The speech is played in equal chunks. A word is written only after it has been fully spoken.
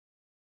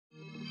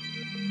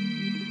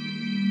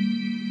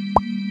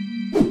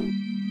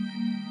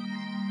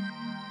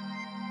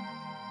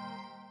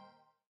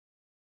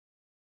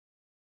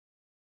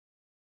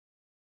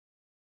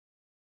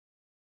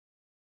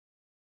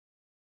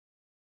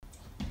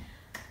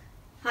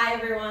Hi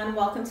everyone,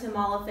 welcome to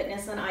Amala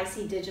Fitness on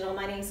IC Digital.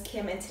 My name is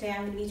Kim and today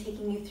I'm going to be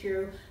taking you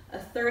through a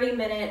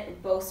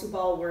 30-minute Bosu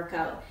Ball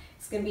workout.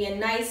 It's going to be a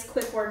nice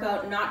quick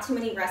workout, not too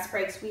many rest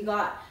breaks. We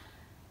got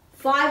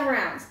 5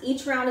 rounds.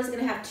 Each round is going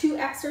to have 2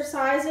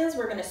 exercises.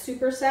 We're going to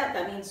superset.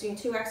 That means doing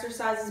 2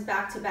 exercises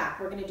back to back.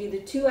 We're going to do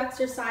the 2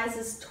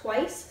 exercises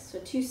twice, so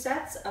 2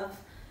 sets of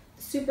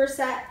the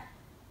superset.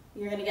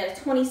 You're going to get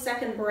a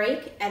 20-second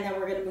break and then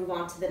we're going to move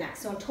on to the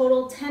next. So in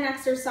total, 10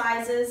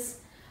 exercises.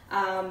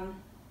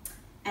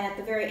 And at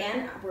the very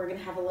end, we're going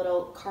to have a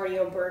little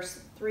cardio burst,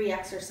 3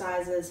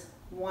 exercises,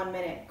 1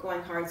 minute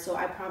going hard. So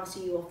I promise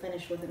you, you will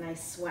finish with a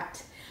nice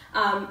sweat.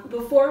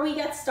 Before we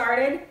get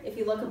started, if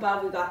you look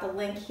above, we've got the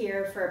link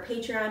here for a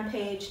Patreon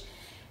page.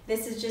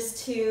 This is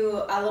just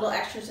a little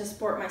extra to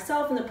support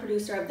myself and the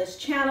producer of this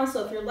channel.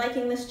 So if you're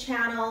liking this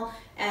channel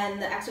and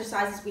the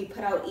exercises we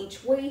put out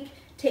each week,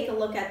 take a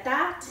look at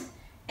that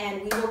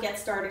and we will get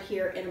started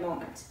here in a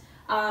moment.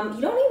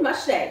 You don't need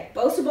much today.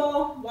 Bosu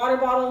ball, water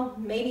bottle,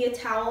 maybe a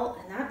towel,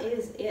 and that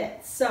is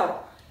it. So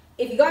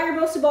if you got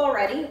your Bosu ball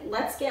ready,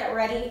 let's get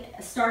ready.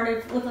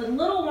 Started with a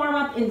little warm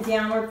up in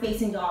downward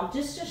facing dog,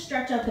 just to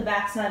stretch out the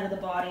back side of the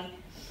body.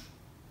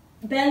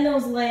 Bend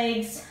those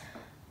legs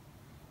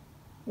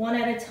one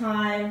at a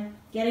time,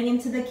 getting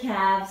into the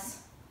calves,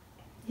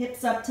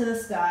 hips up to the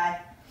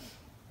sky.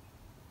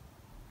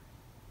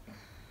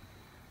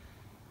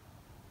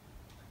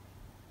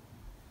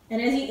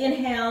 And as you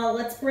inhale,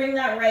 let's bring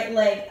that right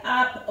leg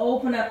up,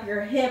 open up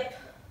your hip.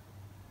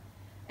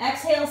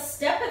 Exhale,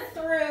 step it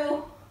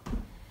through.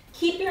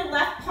 Keep your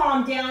left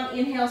palm down,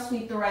 inhale,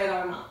 sweep the right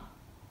arm up.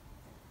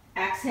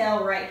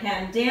 Exhale, right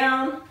hand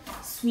down,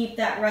 sweep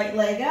that right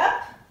leg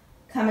up,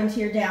 come into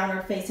your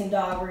downward facing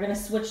dog. We're gonna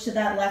switch to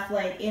that left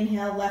leg.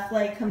 Inhale, left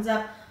leg comes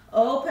up,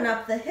 open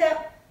up the hip.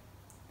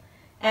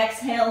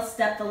 Exhale,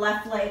 step the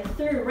left leg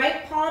through.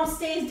 Right palm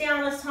stays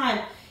down this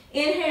time.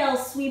 Inhale,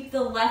 sweep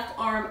the left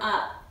arm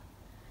up.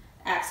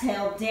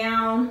 Exhale,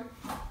 down.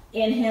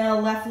 Inhale,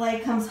 left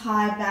leg comes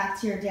high,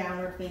 back to your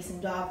downward facing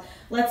dog.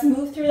 Let's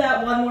move through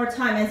that one more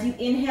time. As you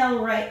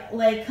inhale, right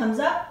leg comes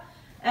up.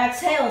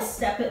 Exhale,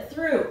 step it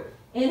through.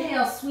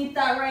 Inhale, sweep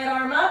that right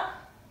arm up.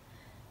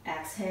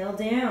 Exhale,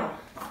 down.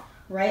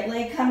 Right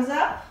leg comes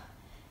up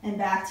and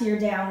back to your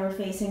downward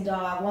facing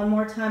dog. One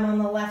more time on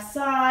the left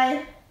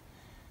side.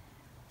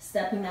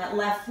 Stepping that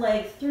left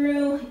leg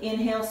through.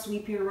 Inhale,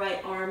 sweep your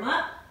right arm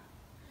up.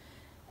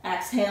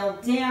 Exhale,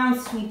 down,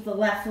 sweep the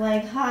left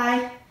leg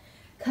high,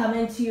 come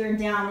into your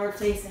downward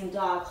facing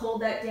dog.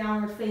 Hold that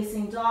downward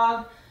facing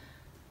dog.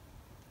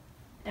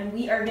 And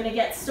we are gonna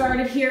get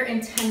started here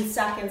in 10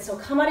 seconds. So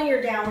come out of your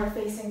downward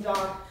facing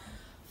dog.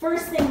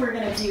 First thing we're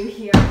gonna do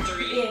here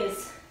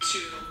is 2,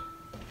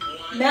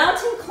 1.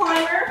 Mountain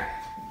climber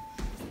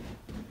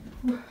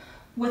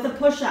with a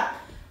push-up.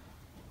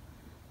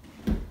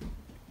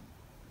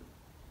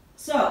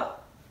 So,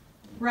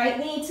 right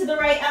knee to the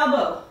right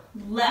elbow.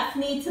 Left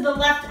knee to the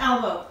left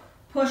elbow,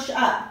 push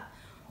up.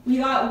 We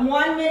got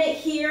 1 minute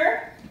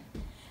here,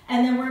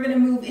 and then we're gonna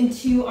move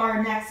into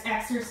our next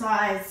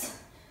exercise,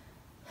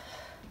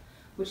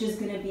 which is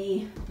gonna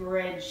be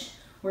bridge.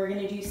 We're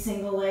gonna do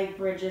single leg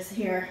bridges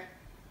here.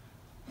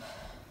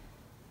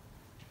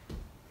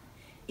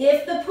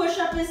 If the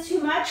push-up is too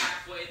much,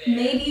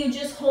 maybe you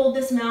just hold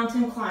this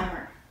mountain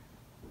climber,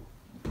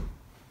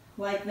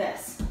 like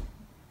this.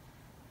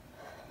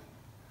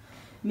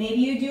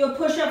 Maybe you do a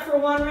push-up for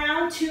 1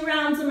 round, 2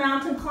 rounds of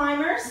mountain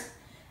climbers,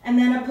 and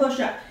then a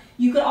push-up.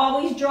 You could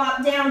always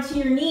drop down to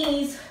your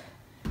knees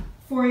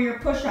for your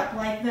push-up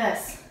like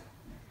this.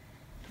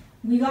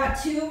 We got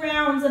 2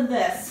 rounds of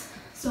this,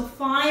 so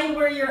find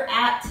where you're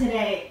at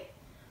today.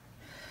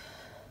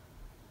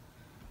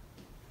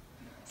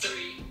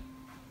 3,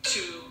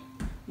 2.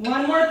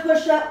 1 more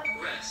push-up.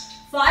 Rest.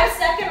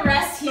 5-second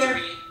rest here.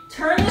 3.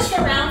 Turn this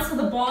around so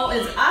the ball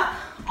is up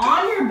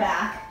on your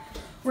back.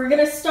 We're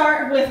gonna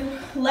start with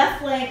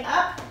left leg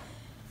up,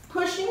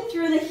 pushing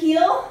through the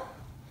heel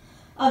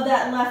of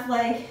that left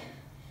leg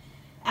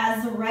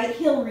as the right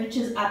heel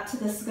reaches up to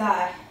the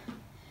sky.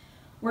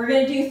 We're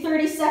gonna do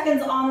 30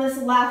 seconds on this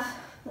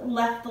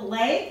left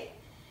leg.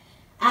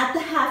 At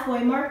the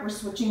halfway mark, we're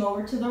switching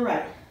over to the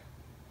right.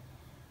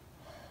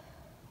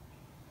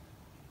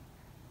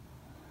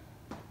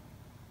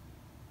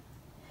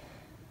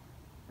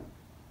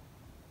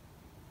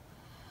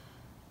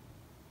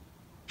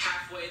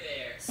 Halfway there.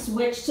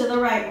 Switch to the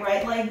right.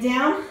 Right leg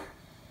down,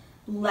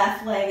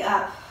 left leg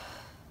up.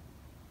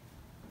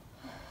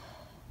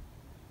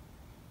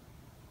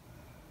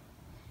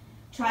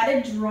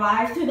 Try to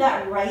drive through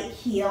that right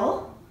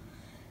heel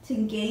to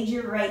engage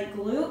your right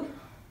glute.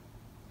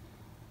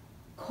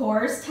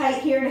 Core is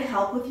tight here to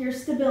help with your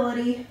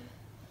stability.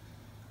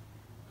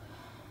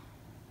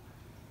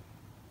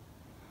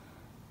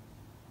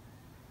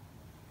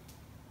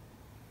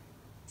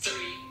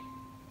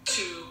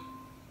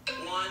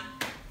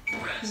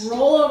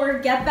 Roll over,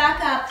 get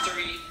back up.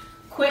 3.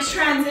 Quick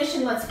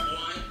transition, let's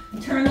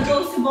 1. turn the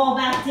Bosu ball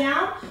back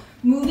down.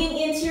 Moving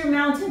into your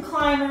mountain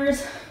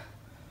climbers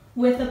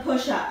with a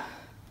push-up.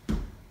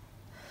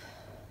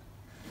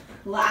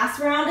 Last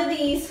round of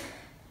these.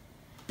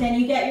 Then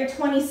you get your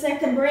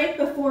 20-second break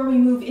before we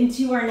move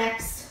into our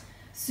next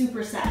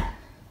superset.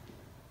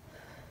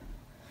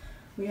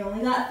 We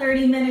only got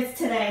 30 minutes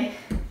today,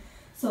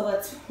 so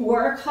let's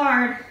work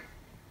hard.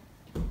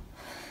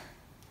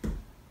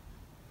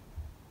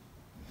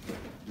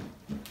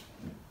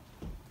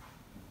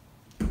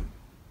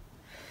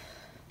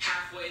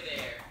 Halfway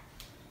there.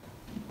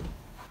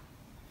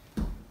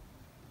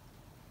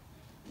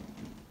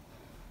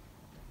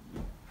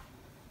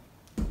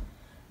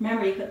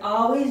 Remember, you could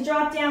always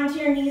drop down to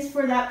your knees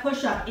for that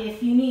push-up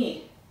if you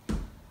need.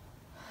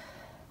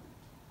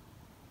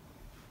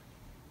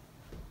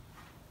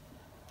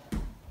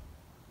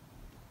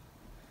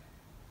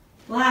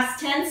 Last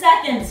 10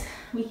 seconds.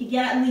 We could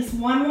get at least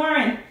one more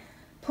in.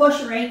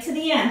 Push right to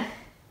the end.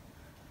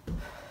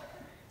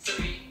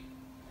 3,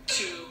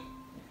 2,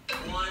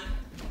 1,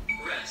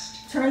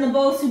 rest. Turn the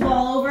Bosu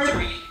ball over.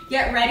 3,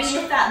 Get ready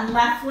with that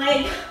left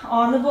leg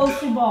on the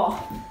Bosu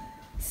ball.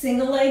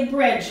 Single leg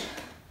bridge.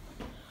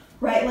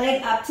 Right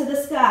leg up to the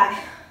sky.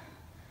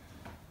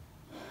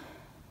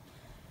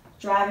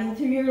 Driving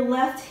through your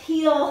left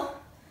heel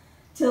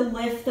to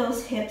lift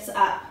those hips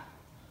up.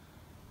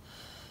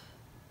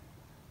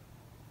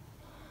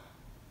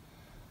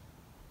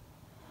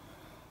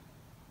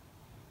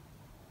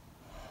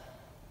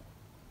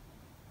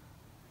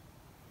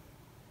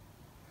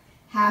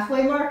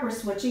 Halfway mark, we're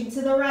switching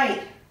to the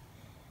right.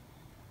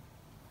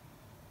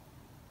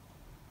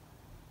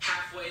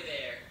 halfway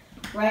there.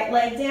 Right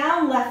leg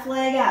down, left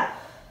leg up.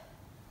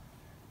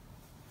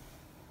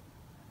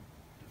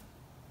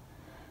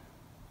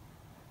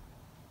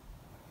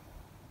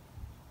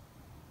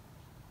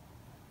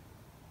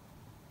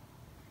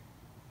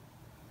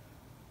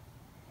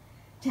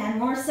 Ten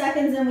more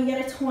seconds and we get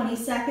a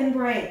 20-second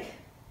break.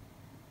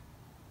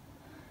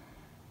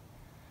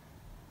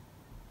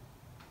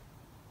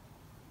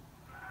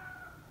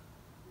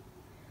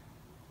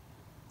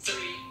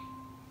 Three,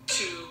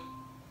 2,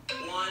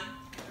 1,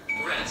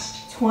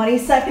 rest.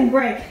 20-second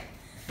break.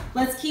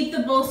 Let's keep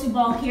the Bosu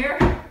ball here.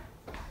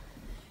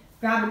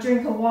 Grab a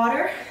drink of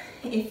water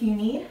if you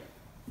need.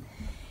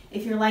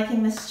 If you're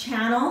liking this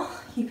channel,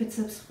 you could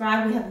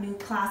subscribe. We have new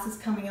classes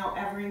coming out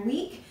every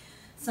week.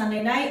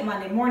 Sunday night,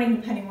 Monday morning,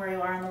 depending where you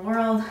are in the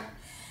world.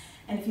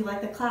 And if you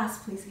like the class,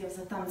 please give us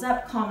a thumbs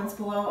up. Comments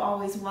below,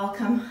 always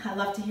welcome. I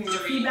love to hear your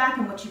feedback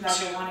and what you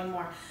guys are wanting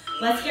more.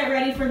 Let's get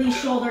ready for these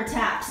shoulder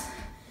taps.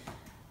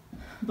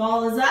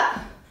 Ball is up,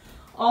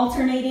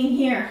 alternating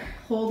here.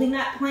 Holding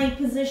that plank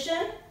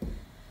position.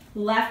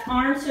 Left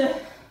arm to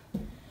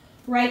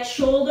right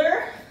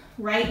shoulder,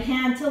 right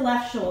hand to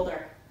left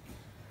shoulder.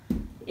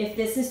 If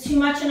this is too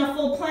much in a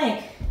full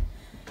plank,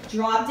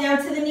 drop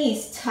down to the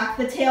knees, tuck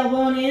the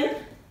tailbone in.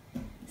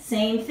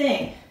 Same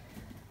thing.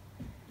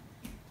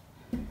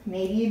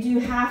 Maybe you do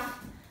half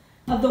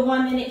of the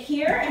 1 minute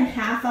here and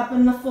half up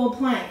in the full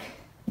plank.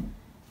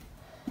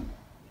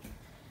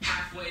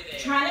 Halfway there.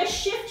 Trying to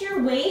shift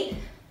your weight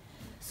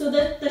so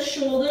that the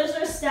shoulders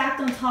are stacked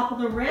on top of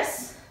the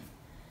wrists.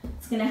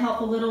 It's going to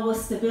help a little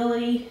with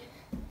stability.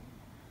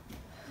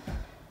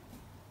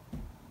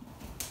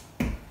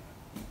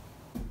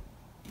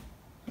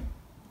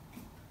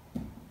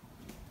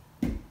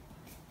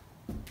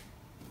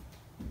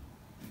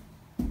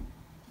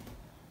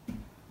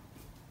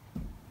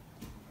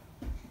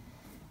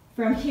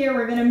 From here,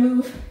 we're going to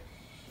move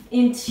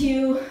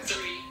into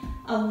 3,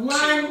 a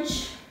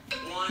lunge.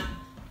 1,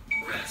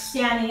 rest.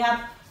 Standing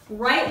up,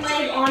 right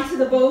leg onto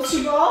the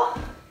Bosu ball.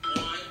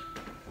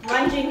 1,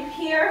 Lunging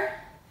here.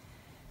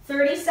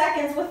 30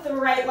 seconds with the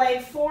right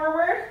leg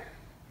forward.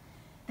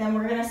 Then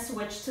we're going to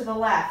switch to the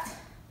left.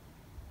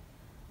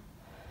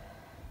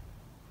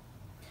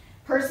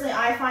 Personally,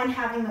 I find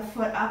having the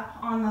foot up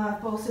on the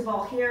Bosu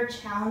ball here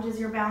challenges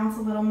your balance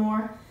a little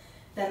more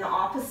than the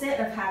opposite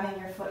of having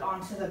your foot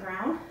onto the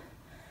ground.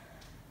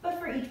 But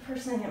for each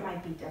person, it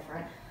might be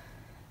different.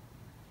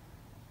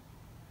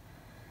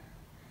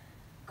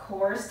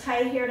 Core is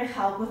tight here to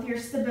help with your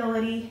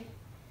stability.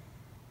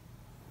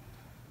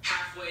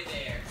 halfway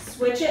there.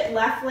 Switch it,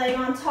 left leg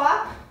on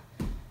top,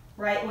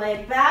 right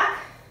leg back,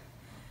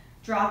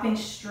 dropping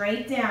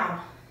straight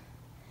down.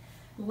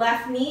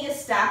 Left knee is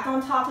stacked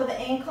on top of the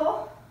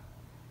ankle.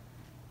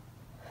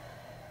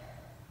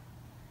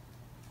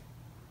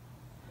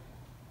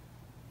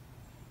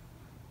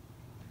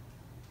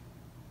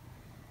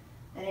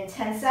 And in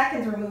 10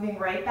 seconds, we're moving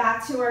right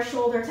back to our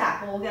shoulder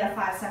tap. We'll get a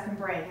 5-second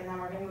break, and then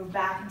we're going to move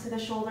back into the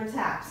shoulder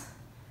taps.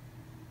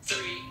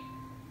 3,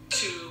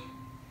 2,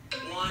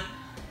 1,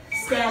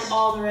 Stand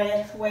all the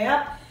way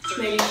up.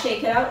 Maybe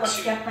shake it out.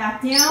 Let's get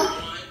back down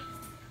 1,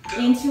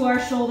 go. into our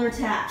shoulder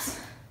taps.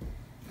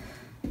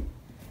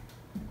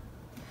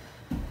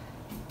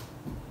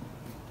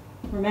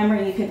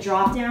 Remember, you could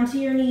drop down to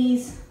your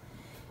knees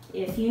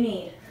if you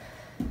need.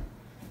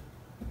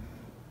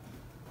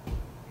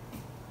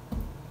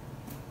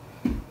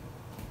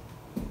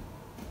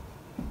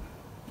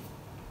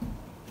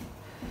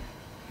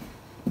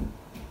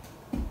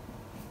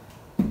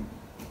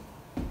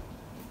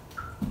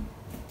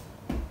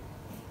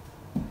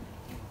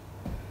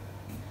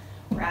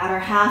 We're at our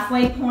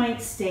halfway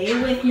point. Stay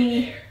with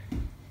me. There.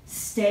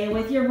 Stay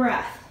with your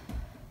breath.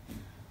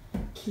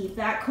 Keep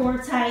that core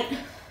tight.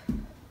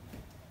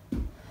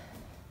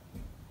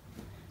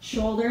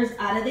 Shoulders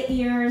out of the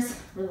ears.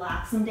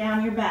 Relax them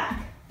down your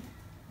back.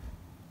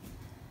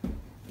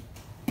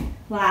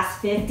 Last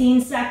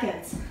 15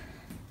 seconds.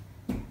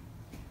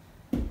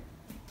 Then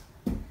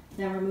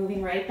we're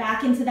moving right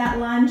back into that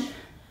lunge.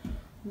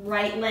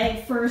 Right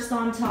leg first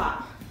on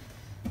top.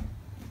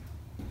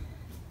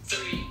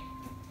 3,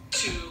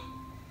 2,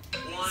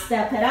 1.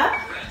 Step it up.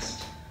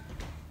 Rest.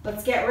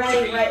 Let's get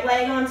ready. Right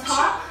leg on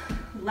top.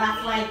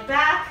 Left leg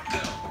back.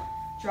 Go.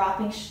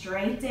 Dropping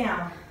straight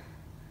down.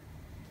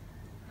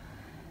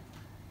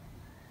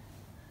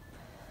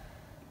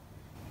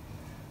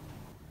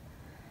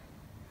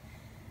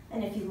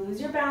 And if you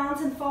lose your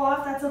balance and fall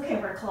off, that's okay.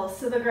 We're close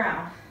to the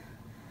ground.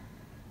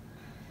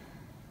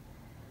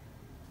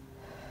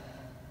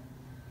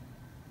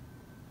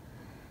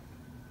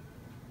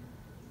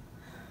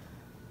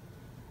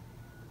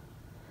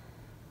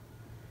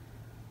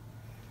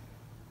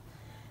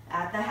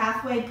 At the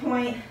halfway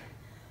point,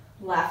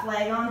 left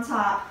leg on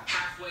top.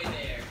 Halfway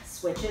there.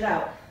 Switch it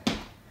out.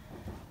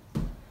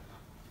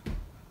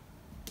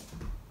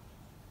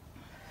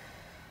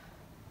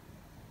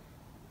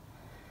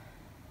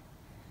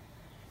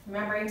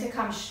 Remembering to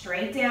come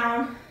straight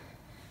down,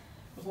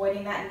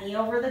 avoiding that knee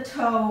over the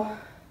toe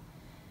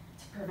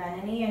to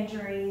prevent any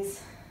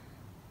injuries.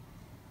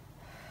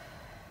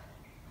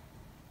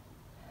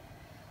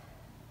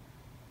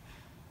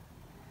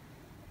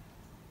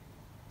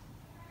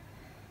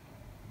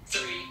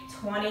 Three,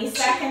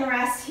 20-second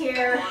rest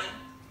here.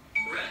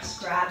 1.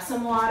 Rest. Grab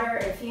some water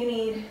if you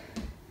need.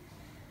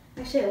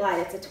 Actually, I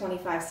lied, it's a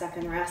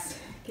 25-second rest,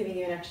 giving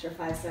you an extra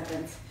 5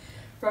 seconds.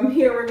 From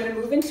here, we're gonna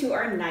move into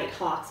our night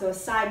hawk. So a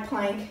side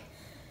plank,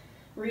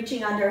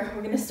 reaching under.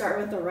 We're gonna start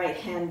with the right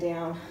hand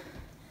down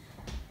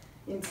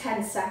in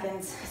 10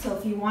 seconds. So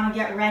if you wanna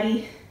get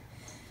ready,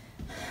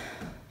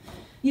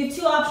 you have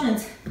two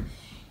options.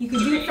 You could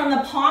do it from the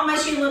palm,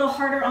 might be a little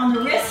harder on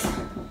the wrist,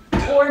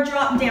 or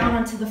drop down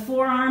onto the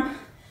forearm,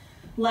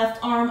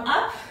 left arm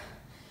up,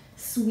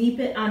 sweep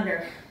it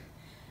under.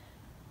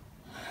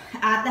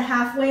 At the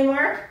halfway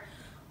mark,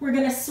 we're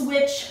gonna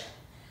switch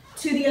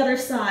to the other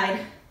side.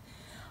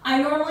 I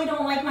normally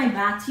don't like my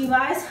back to you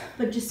guys,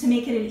 but just to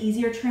make it an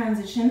easier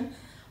transition,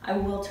 I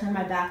will turn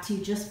my back to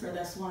you just for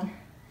this one.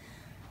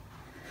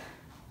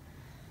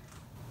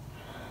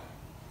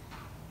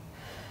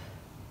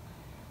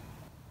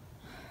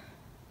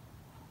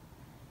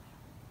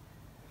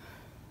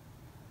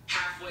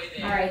 Halfway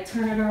there. All right,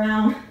 turn it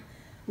around.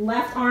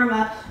 Left arm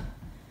up,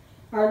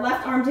 or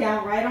left arm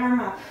down, right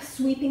arm up.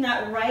 Sweeping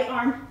that right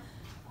arm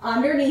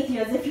underneath you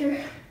as if you're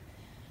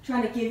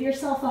trying to give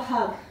yourself a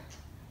hug.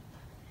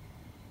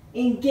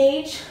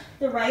 Engage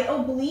the right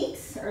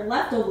obliques, or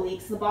left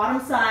obliques, the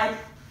bottom side,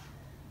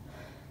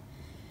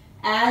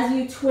 as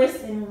you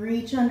twist and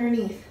reach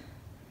underneath.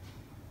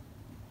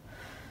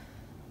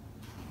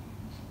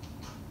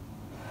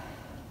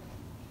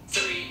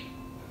 Three,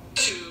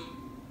 2,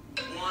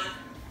 1.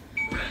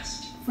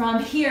 Rest.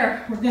 From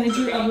here, we're gonna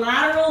do a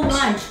lateral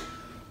lunge.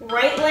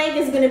 Right leg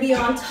is gonna be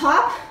on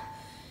top,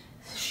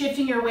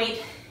 shifting your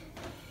weight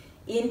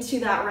into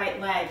that right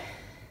leg.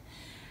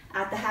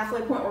 At the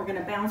halfway point, we're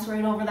gonna bounce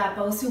right over that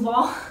Bosu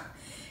ball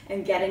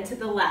and get into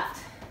the left.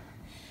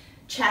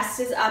 Chest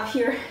is up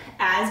here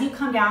as you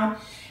come down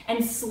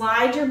and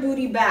slide your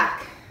booty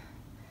back.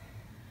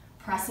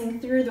 Pressing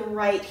through the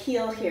right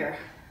heel here.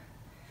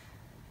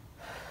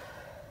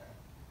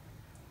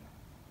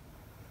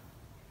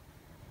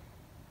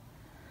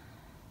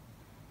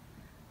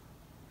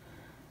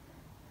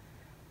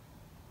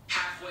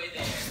 Halfway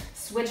there.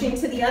 Switching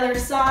to the other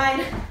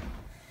side,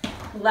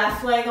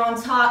 left leg on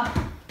top.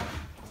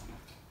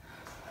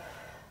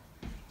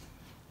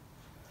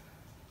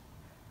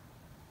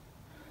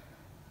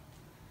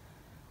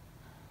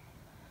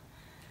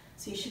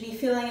 So you should be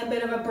feeling a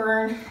bit of a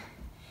burn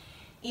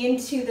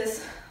into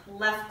this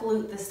left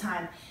glute this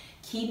time.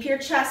 Keep your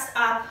chest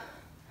up,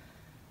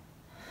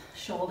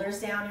 shoulders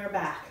down your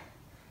back.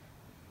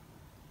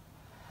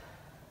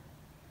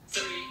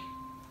 3,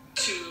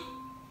 2,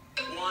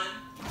 1.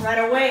 Right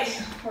away,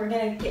 we're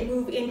gonna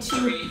move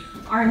into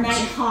our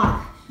night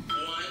hawk.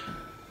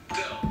 1.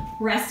 Go.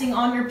 Resting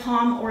on your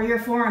palm or your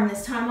forearm.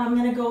 This time I'm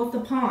gonna go with the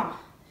palm.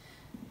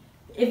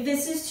 If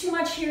this is too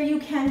much here, you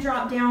can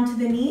drop down to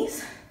the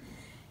knees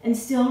and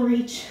still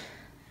reach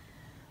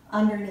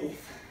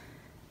underneath.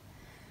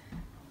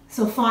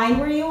 So find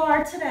where you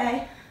are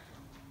today.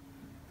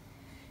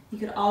 You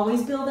could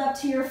always build up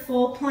to your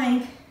full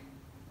plank.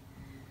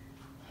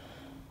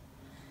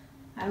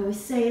 I always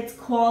say it's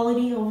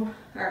quality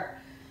over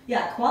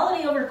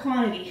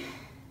quantity.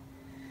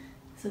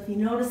 So if you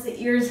notice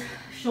the ears,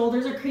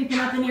 shoulders are creeping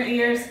up in your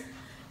ears,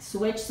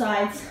 switch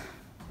sides.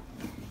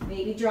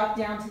 Maybe drop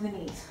down to the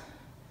knees.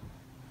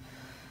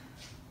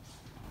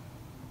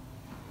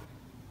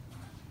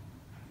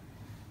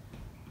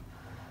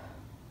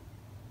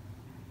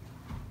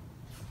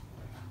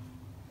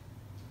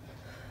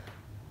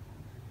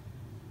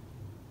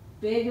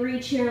 Big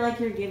reach here like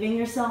you're giving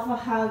yourself a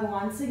hug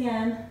once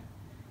again.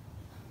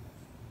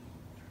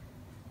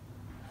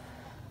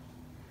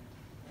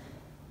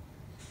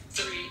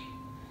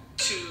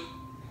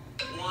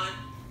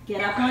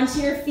 Get up onto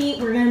your feet.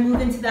 We're going to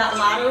move into that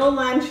lateral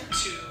lunge.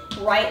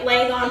 Right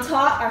leg on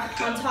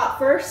top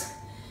first.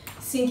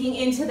 Sinking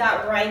into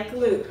that right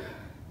glute.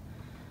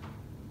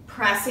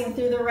 Pressing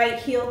through the right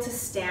heel to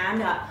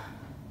stand up.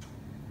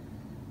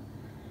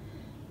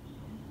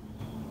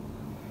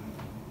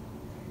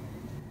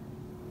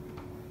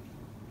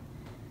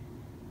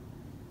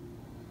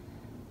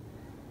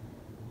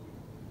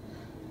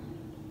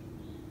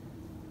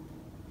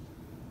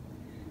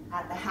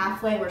 At the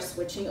halfway, we're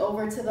switching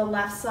over to the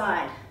left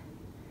side.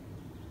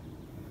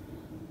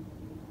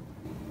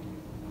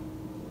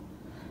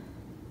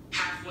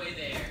 Halfway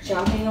there.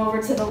 Jumping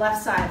over to the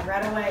left side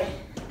right away.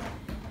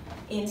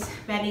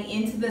 Bending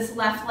into this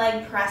left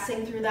leg,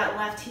 pressing through that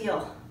left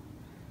heel.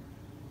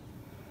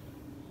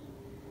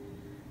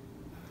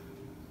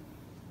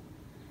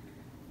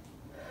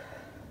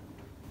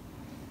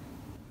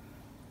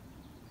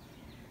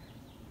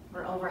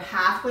 We're over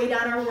halfway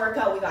down our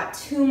workout. We got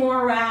 2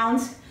 more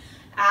rounds.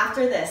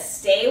 After this,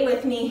 stay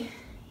with me.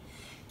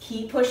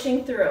 Keep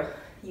pushing through.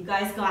 You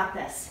guys got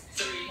this.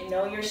 3, I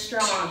know you're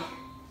strong.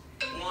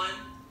 1,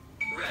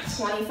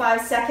 rest.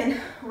 25-second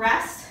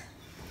rest.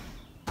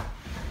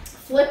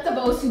 Flip the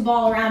Bosu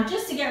ball around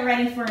just to get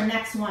ready for our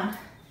next one.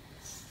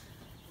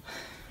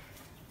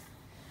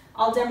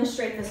 I'll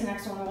demonstrate this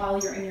next one while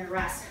you're in your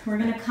rest. We're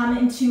gonna come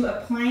into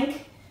a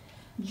plank,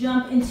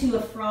 jump into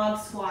a frog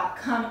squat,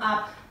 come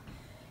up,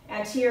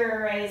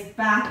 anterior raise,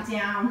 back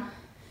down,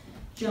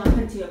 jump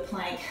into a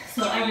plank.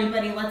 So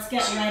everybody, let's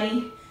get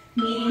ready.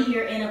 Meeting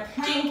here in a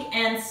plank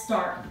and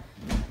start.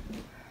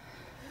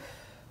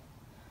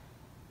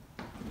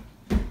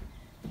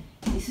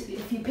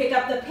 If you pick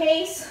up the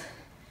pace,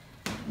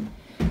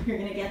 you're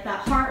gonna get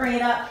that heart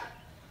rate up.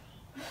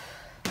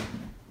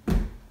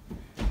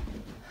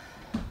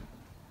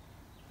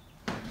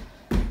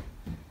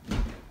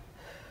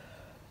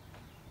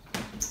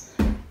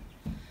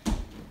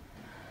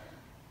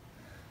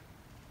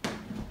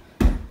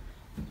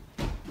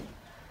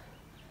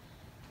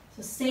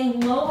 So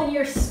staying low in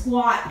your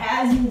squat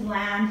as you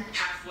land.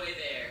 Halfway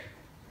there.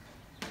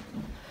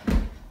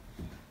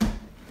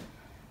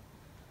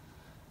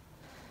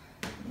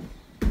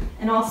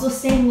 And also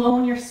staying low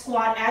in your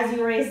squat as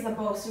you raise the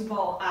Bosu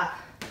ball up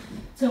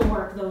to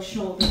work those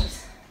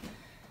shoulders.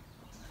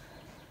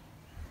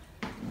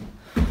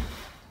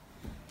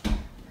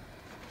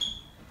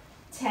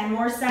 Ten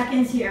more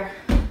seconds here.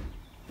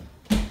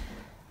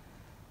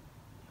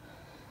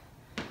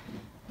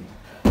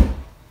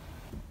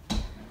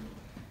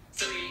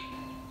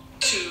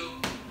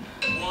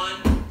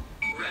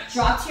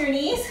 Drop to your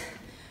knees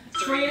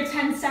for your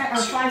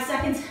 5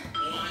 seconds.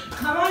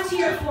 Come onto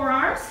your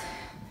forearms.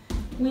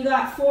 We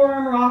got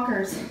forearm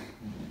rockers.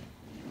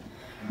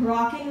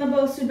 Rocking the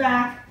Bosu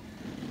back,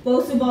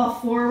 Bosu ball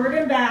forward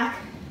and back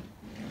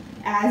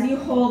as you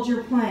hold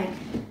your plank.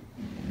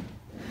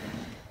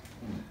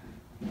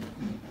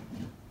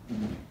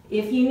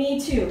 If you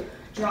need to,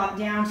 drop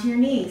down to your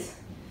knees.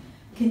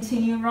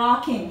 Continue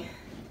rocking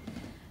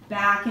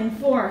back and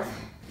forth.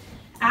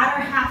 At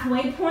our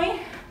halfway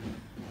point,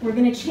 we're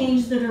going to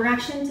change the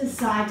direction to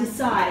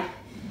side.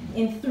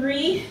 In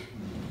 3,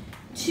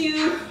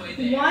 2,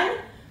 1,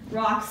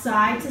 rock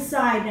side to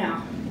side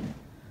now.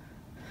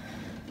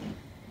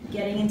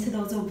 Getting into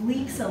those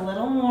obliques a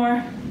little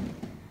more.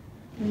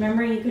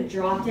 Remember, you could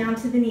drop down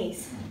to the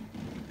knees.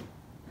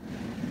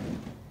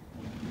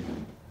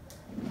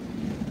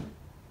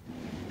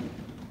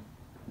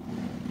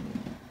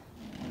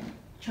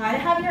 Try to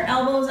have your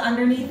elbows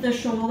underneath the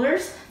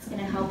shoulders. It's going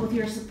to help with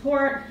your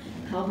support,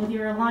 help with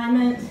your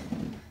alignment.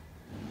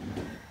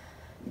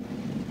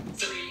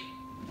 3,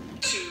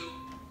 2,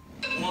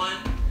 1,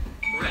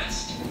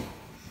 rest.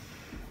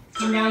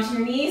 Come down to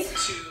your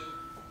knees.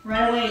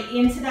 Right away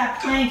into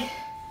that plank.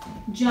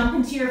 Jump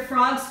into your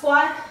frog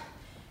squat.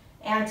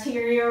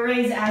 Anterior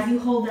raise as you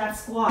hold that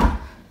squat.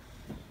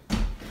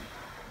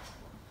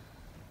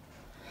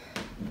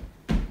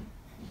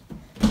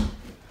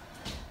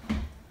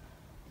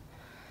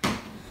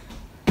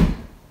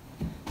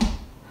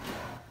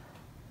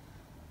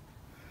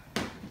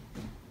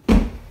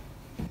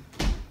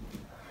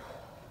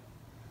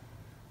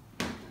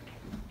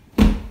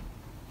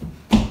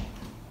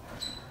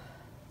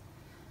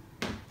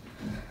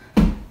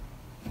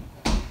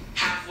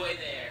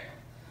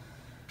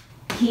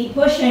 Keep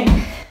pushing.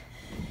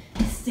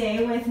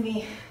 Stay with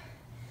me.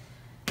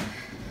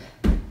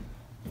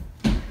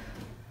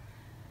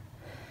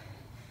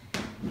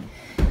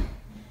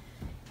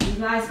 You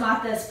guys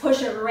got this.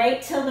 Push it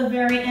right till the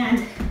very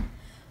end.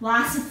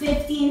 Last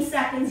 15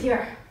 seconds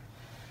here.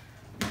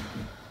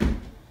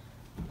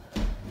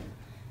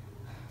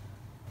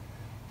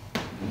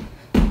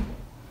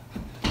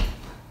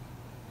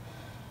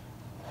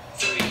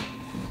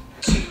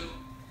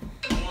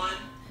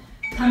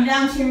 Come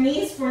down to your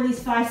knees for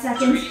these 5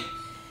 seconds.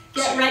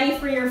 Get ready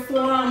for your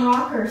forearm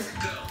rockers.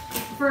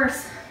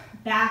 First,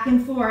 back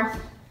and forth.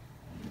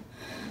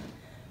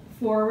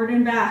 forward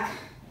and back.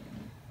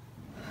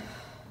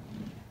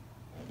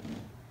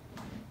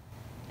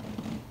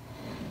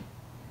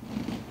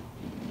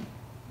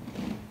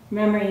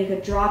 Remember, you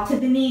could drop to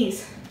the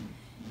knees.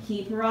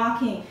 Keep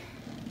rocking.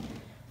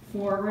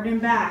 Forward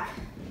and back.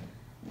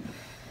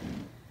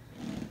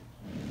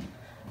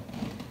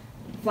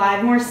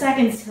 5 more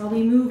seconds till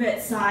we move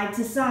it side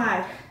to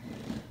side,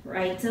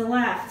 right to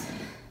left.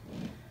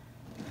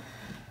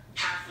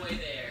 Halfway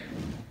there.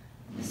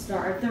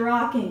 Start the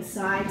rocking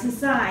side to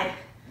side.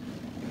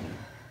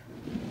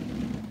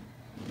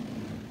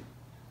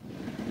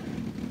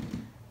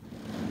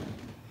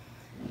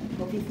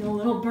 Hope you feel a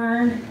little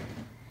burn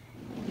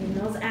in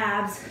those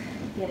abs,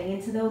 getting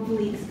into those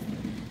obliques.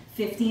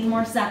 15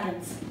 more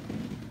seconds.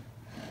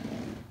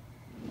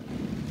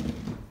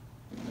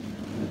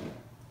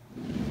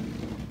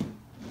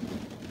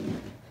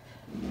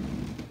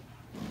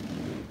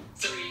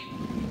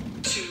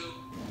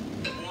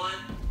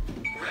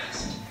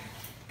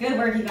 Good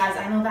work, you guys.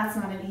 I know that's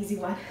not an easy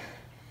one.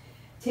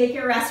 Take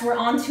your rest. We're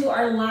on to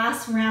our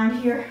last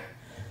round here.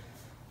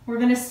 We're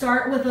going to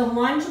start with a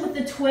lunge with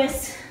a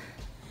twist.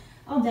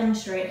 I'll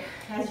demonstrate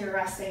as you're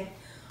resting.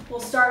 We'll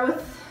start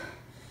with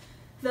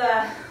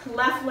the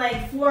left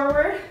leg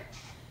forward,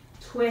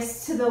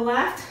 twist to the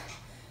left,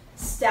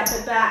 step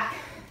it back.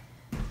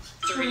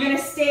 We're going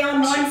to stay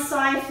on one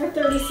side for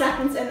 30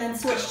 seconds and then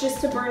switch just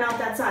to burn out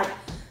that side.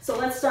 So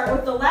let's start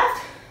with the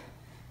left,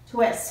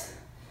 twist.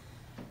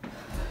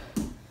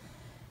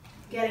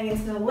 Getting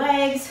into the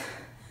legs,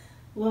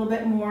 a little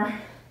bit more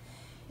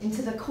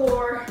into the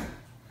core.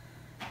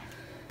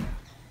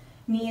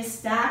 Knees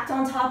stacked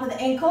on top of the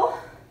ankle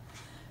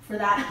for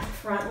that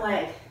front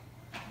leg.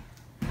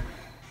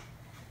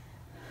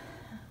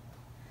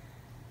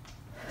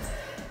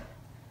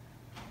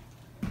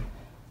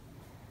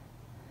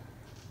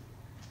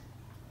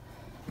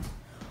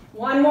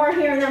 One more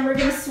here, and then we're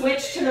going to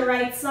switch to the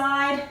right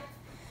side.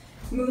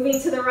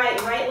 Moving to the right,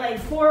 right leg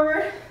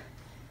forward.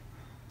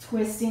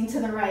 Twisting to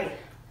the right.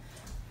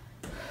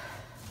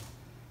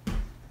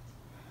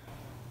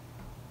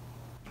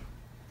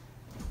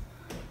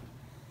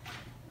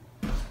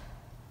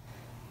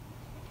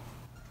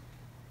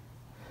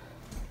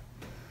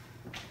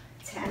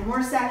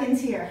 More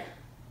seconds here.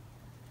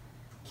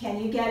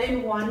 Can you get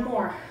in one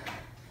more?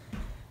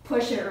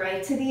 Push it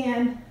right to the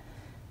end.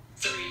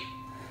 3,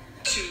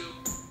 2,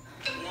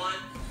 1,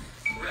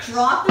 rest.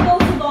 Drop the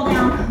Bosu ball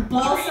down,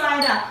 ball 3,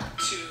 side up.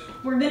 2,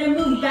 We're gonna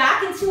move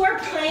back into our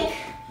plank,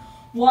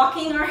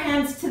 walking our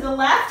hands to the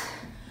left,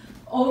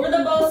 over the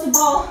Bosu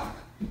ball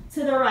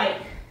to the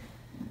right.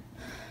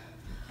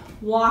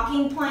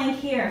 Walking plank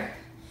here.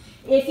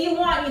 If you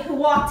want, you can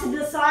walk to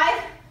the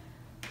side,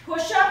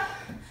 push up,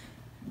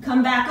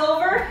 come back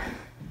over,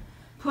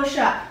 push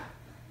up.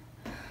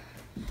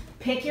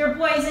 Pick your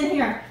poison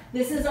here.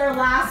 This is our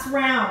last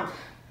round.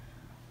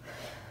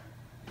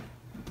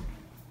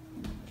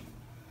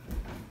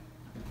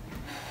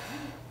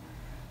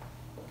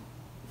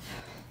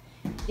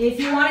 If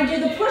you want to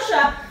do the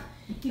push-up,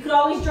 you could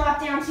always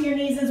drop down to your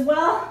knees as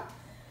well.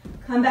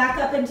 Come back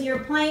up into your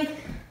plank,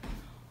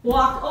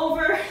 walk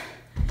over,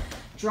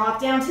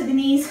 drop down to the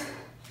knees,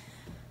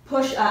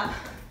 push up.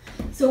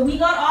 So we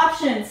got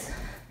options.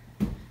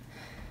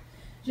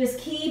 Just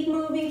keep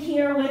moving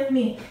here with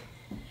me.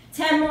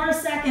 10 more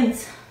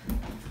seconds.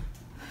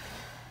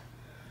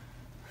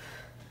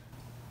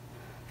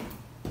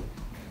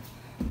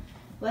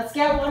 Let's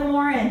get one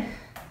more in.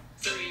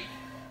 3,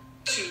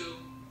 2,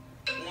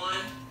 1,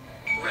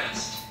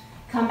 rest.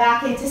 Come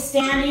back into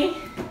standing.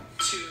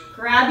 2,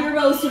 Grab your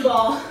Bosu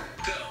ball.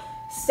 go.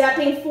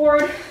 Stepping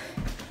forward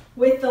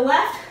with the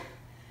left.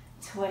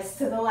 Twist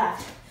to the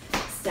left.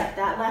 Step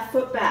that left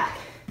foot back.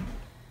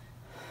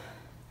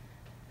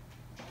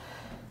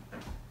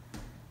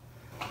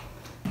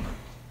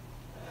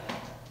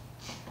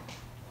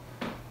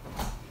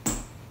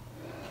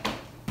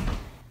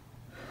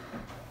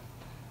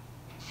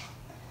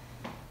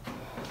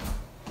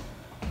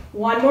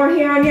 One more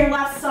here on your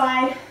left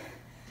side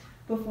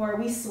before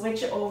we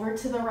switch over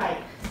to the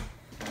right.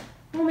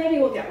 Well, maybe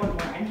we'll get one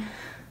more in.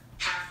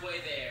 Halfway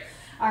there.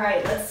 All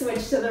right, let's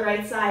switch to the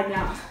right side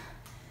now.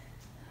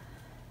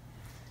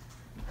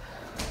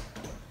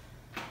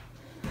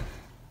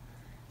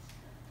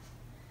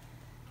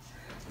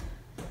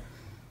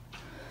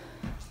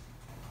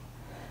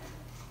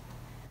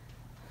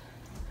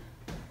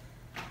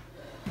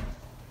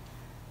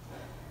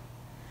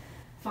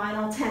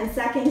 Final 10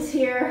 seconds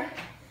here.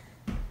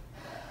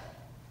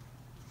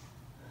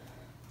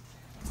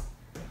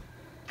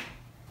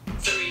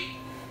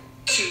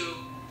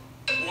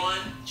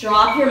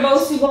 Drop your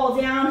Bosu ball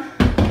down,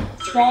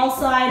 ball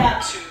side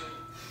up.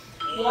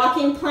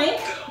 Walking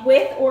plank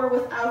with or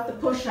without the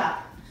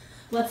push-up.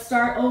 Let's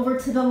start over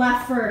to the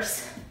left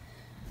first.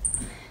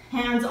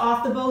 Hands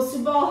off the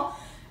Bosu ball.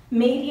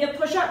 Maybe a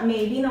push-up,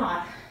 maybe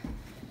not.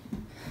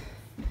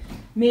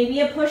 Maybe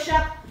a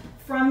push-up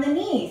from the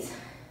knees.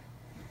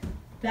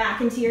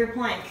 Back into your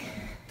plank.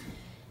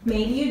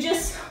 Maybe you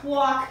just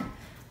walk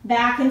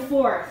back and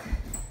forth.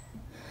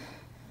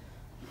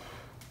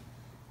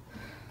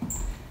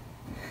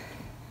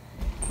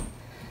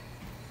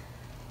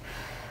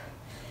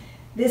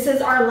 This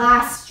is our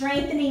last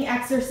strengthening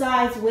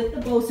exercise with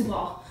the Bosu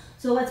ball.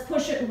 So let's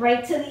push it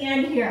right to the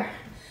end here.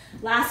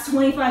 Last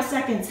 25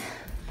 seconds.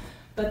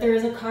 But there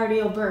is a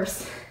cardio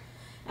burst,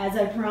 as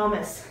I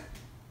promised.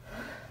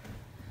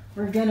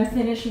 We're gonna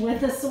finish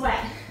with a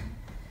sweat.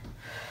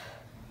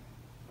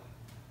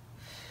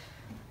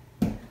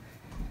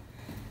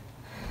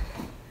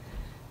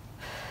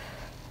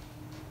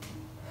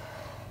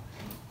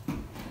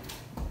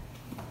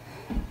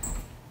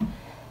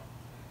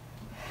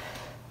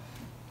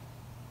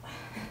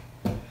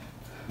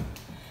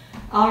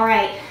 All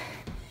right,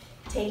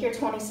 take your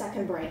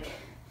 20-second break.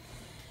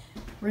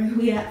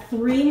 We got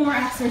 3 more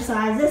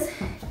exercises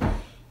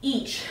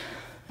each.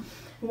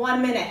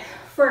 1 minute.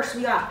 First,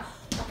 we got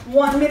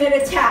 1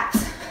 minute of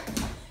taps.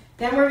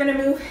 Then we're gonna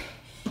move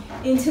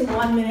into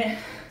 1 minute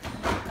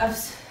of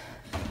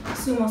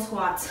sumo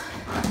squats.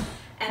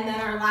 And then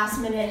our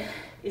last minute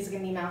is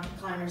gonna be mountain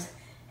climbers.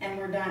 And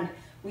we're done.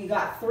 We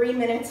got 3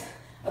 minutes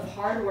of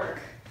hard work.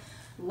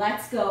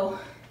 Let's go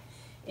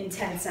in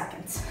 10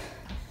 seconds.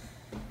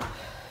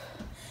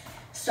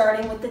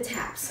 Starting with the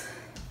taps.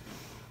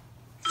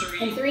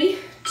 In 3,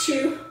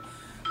 2,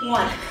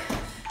 1.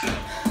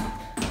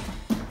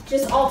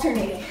 Just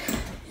alternating.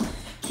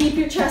 Keep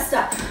your chest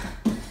up.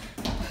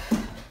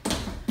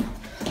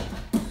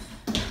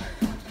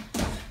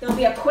 There'll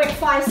be a quick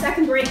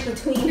 5-second break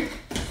between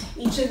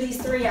each of these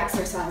 3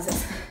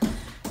 exercises.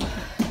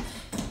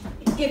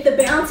 If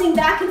the bouncing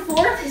back and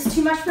forth is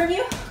too much for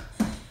you,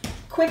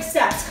 quick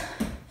steps.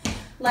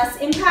 Less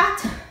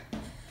impact,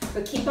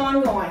 but keep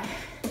on going.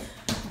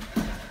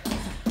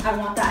 I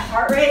want that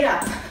heart rate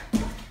up.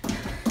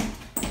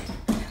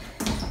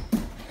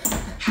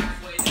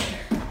 Halfway there.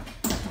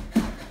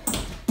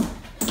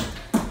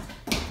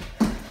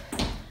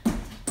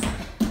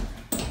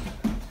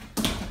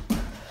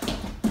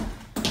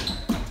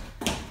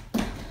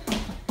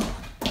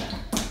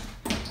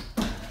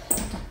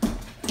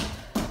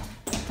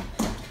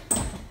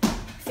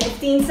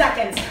 15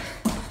 seconds.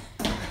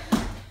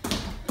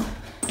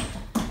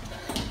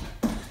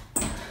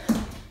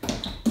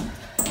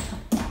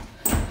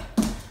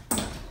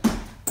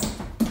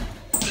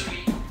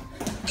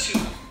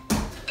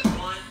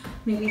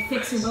 Maybe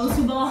fix your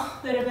Bosu ball,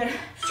 bit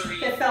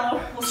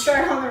fellow. We'll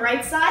start on the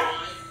right side,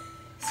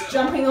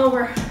 jumping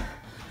over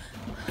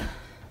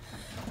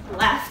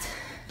left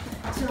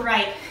to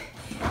right.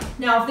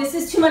 Now, if this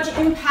is too much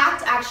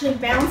impact, actually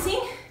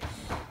bouncing,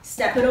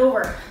 step it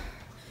over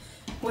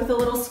with a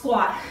little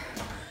squat.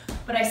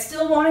 But I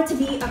still want it to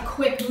be a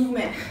quick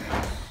movement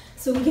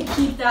so we can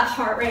keep that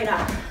heart rate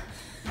up.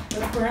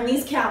 Let's burn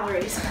these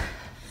calories.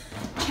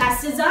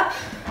 Chest is up.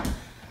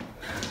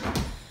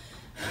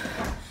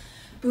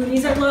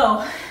 Booties are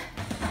low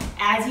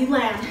as you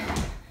land.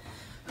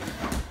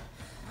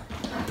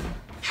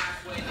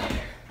 Halfway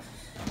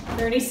there.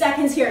 30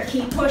 seconds here,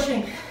 keep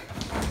pushing.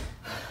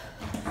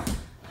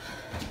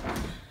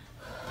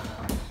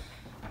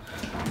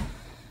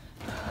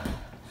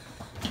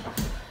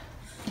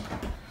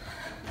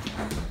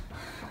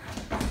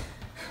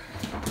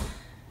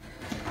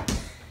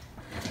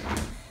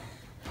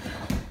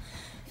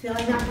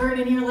 Feeling that burn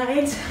in your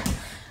legs?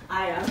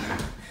 I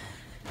am.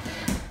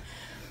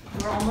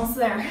 We're almost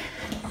there.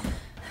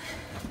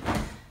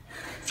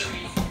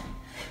 3,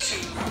 2,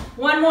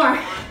 1 more.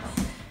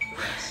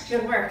 rest.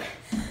 Good work.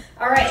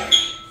 All right,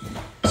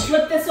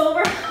 flip this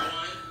over.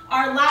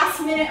 Our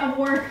last minute of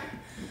work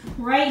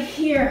right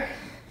here.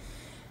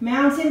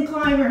 Mountain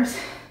climbers.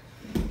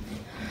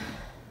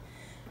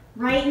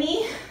 Right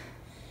knee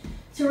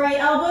to right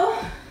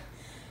elbow.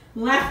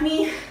 Left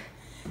knee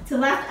to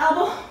left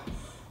elbow.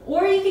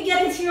 Or you could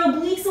get into your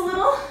obliques a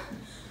little.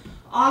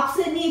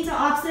 Opposite knee to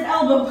opposite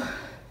elbow.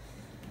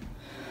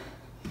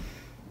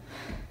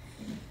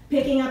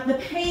 Picking up the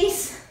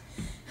pace,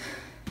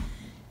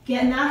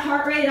 getting that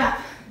heart rate up.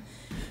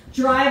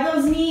 Drive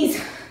those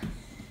knees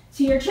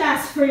to your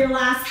chest for your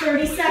last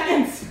 30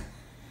 seconds.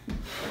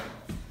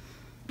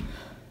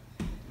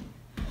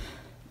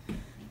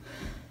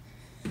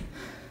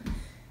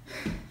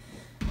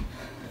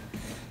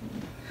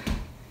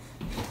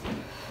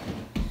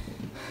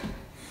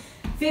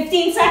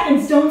 "15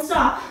 seconds, don't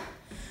stop.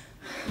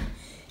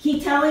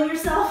 Keep telling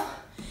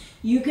yourself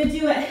you could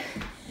do it.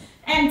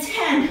 And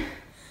 10.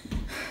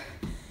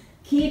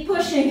 Keep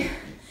pushing.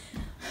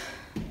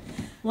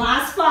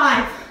 Last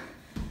 5.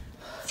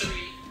 3,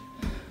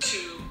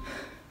 2,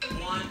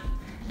 1,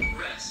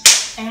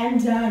 rest.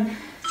 And done.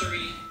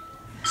 3.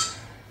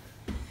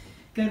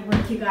 Good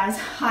work, you guys.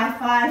 High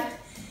five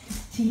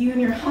to you in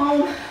your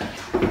home.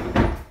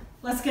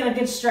 Let's get a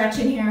good stretch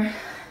in here.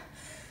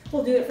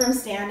 We'll do it from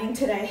standing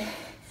today.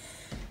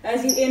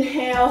 As you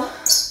inhale,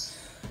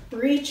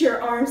 reach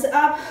your arms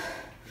up.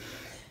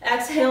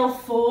 Exhale,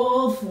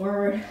 fold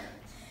forward.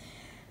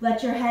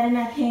 Let your head and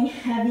neck hang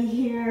heavy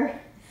here.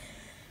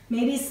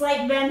 Maybe a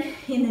slight bend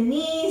in the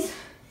knees.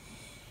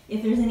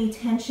 If there's any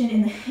tension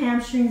in the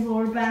hamstrings,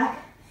 lower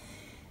back,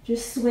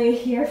 just sway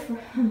here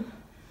from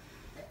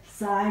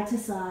side to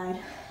side.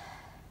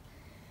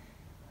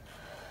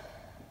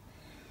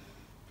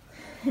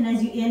 And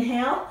as you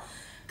inhale,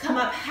 Come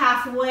up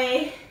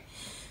halfway.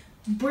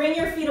 Bring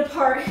your feet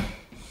apart,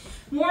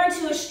 more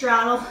into a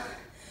straddle,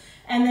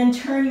 and then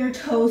turn your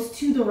toes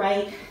to the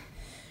right.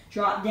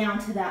 Drop down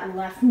to that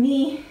left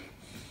knee.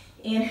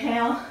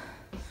 Inhale,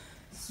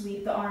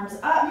 sweep the arms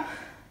up.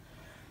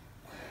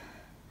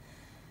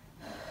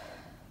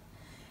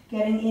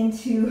 Getting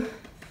into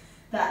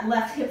that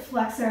left hip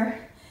flexor,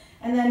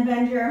 and then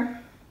bend your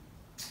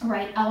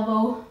right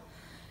elbow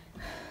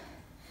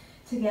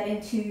to get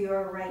into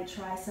your right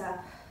tricep.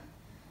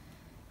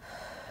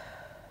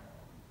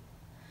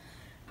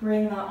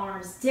 Bring the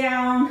arms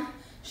down,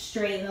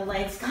 straighten the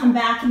legs, come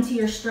back into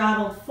your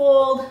straddled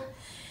fold.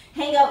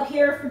 Hang out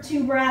here for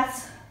 2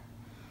 breaths.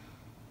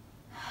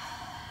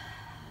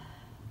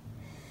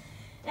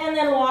 And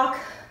then walk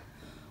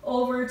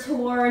over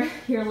toward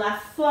your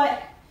left foot.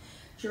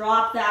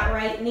 Drop that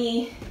right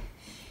knee.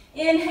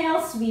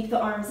 Inhale, sweep the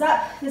arms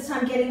up. This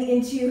time getting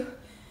into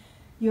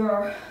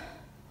your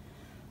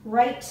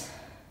right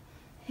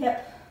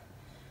hip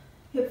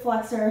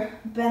flexor.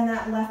 Bend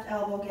that left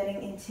elbow,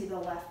 getting into the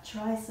left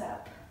tricep.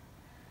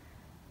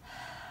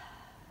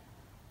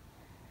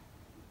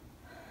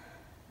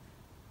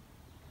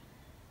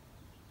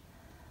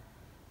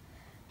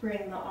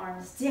 Bring the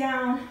arms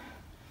down.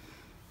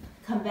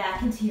 Come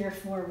back into your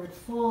forward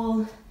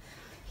fold.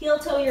 Heel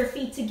toe your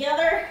feet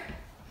together.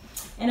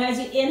 And as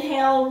you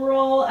inhale,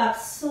 roll up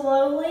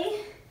slowly.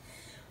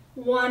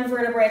 1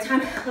 vertebra at a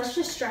time. Let's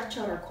just stretch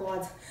out our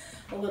quads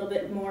a little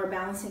bit more,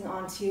 balancing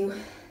onto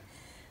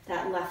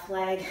that left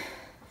leg.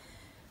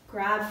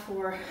 Grab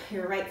for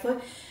your right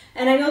foot.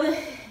 And I know the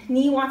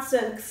knee wants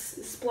to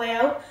splay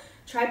out.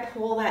 Try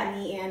pull that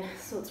knee in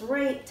so it's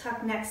right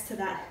tucked next to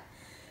that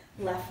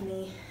left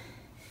knee.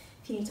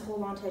 If you need to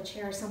hold on to a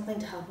chair or something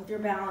to help with your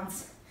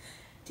balance,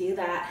 do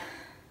that.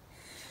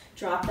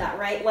 Drop that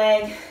right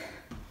leg.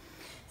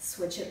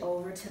 Switch it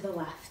over to the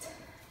left.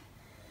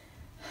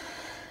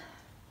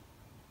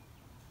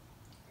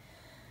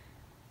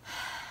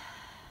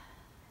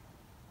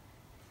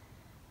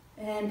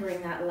 And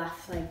bring that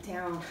left leg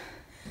down.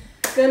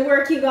 Good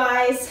work, you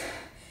guys.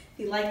 If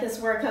you like this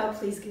workout,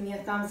 please give me a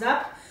thumbs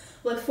up.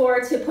 Look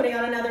forward to putting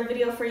out another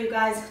video for you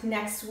guys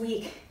next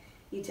week.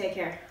 You take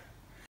care.